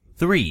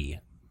3,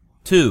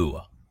 2,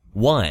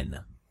 1.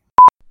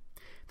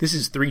 This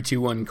is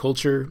 321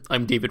 Culture.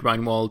 I'm David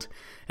Reinwald,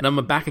 and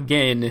I'm back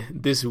again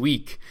this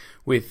week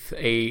with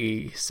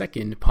a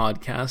second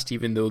podcast.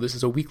 Even though this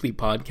is a weekly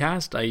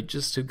podcast, I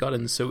just have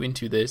gotten so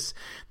into this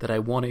that I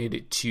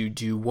wanted to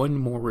do one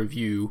more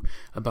review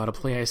about a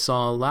play I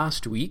saw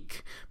last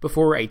week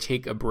before I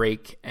take a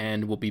break,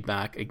 and we'll be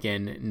back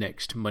again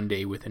next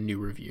Monday with a new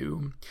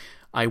review.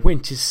 I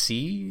went to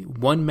see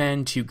One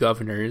Man, Two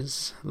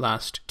Governors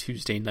last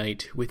Tuesday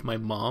night with my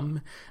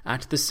mom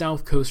at the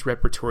South Coast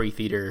Repertory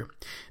Theatre.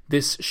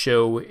 This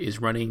show is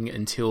running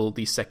until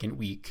the second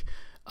week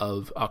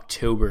of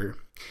October.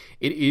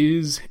 It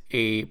is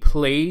a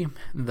play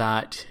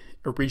that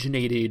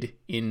originated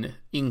in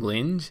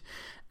England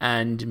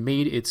and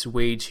made its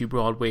way to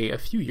Broadway a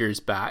few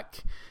years back,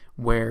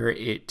 where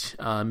it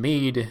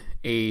made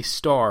a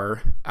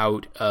star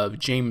out of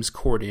James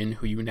Corden,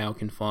 who you now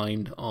can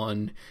find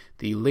on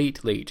The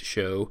Late Late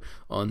Show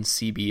on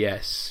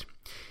CBS.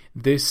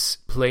 This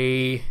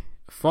play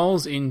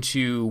falls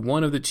into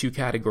one of the two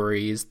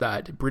categories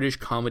that British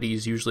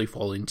comedies usually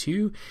fall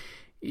into.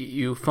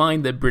 You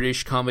find that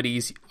British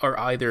comedies are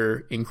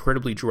either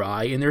incredibly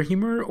dry in their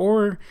humor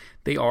or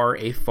they are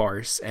a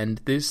farce, and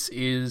this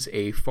is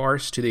a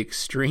farce to the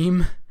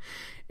extreme.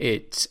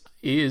 It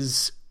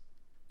is...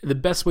 The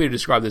best way to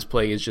describe this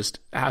play is just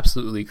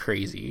absolutely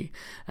crazy.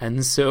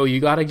 And so you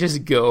gotta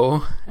just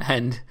go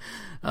and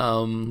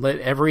let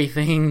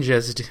everything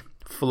just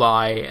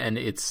fly, and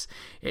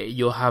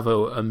you'll have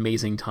an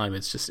amazing time.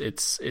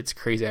 It's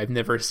crazy. I've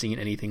never seen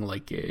anything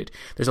like it.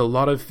 There's a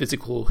lot of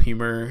physical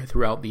humor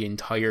throughout the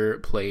entire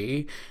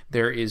play.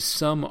 There is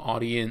some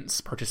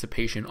audience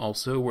participation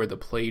also, where the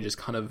play just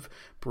kind of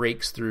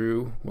breaks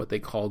through what they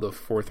call the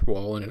fourth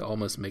wall, and it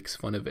almost makes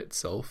fun of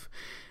itself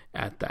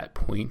at that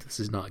point.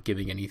 This is not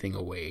giving anything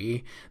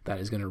away that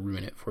is going to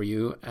ruin it for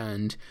you.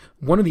 And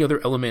one of the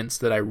other elements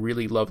that I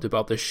really loved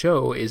about the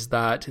show is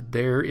that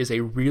there is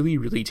a really,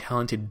 really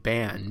talented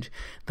band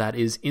that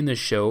is in the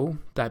show,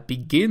 that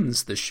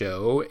begins the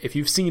show. If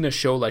you've seen a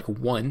show like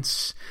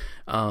Once,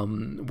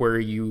 where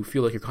you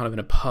feel like you're kind of in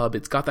a pub,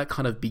 it's got that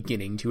kind of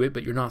beginning to it,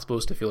 but you're not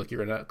supposed to feel like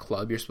you're in a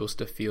club. You're supposed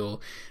to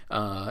feel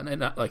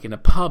not like in a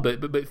pub,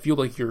 but feel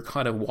like you're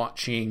kind of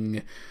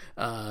watching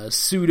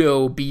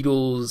pseudo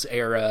Beatles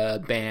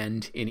era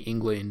band in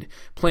England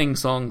playing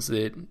songs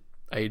that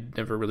I'd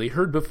never really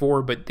heard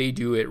before, but they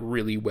do it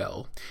really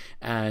well.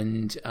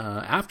 And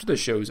after the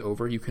show's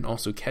over, you can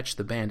also catch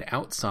the band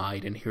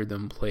outside and hear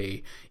them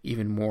play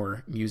even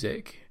more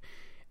music.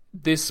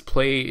 This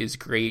play is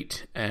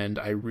great, and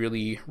I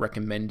really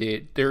recommend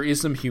it. There is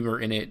some humor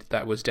in it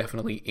that was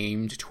definitely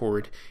aimed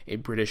toward a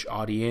British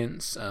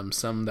audience,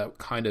 some that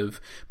kind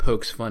of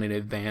pokes fun in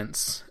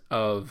advance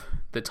of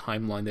the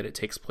timeline that it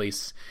takes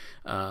place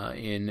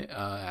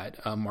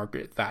at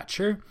Margaret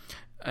Thatcher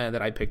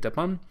that I picked up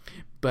on.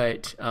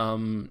 But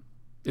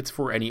it's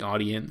for any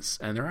audience,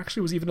 and there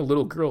actually was even a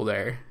little girl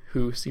there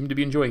who seemed to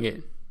be enjoying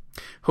it.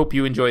 Hope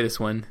you enjoy this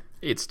one.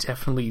 It's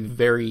definitely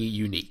very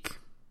unique.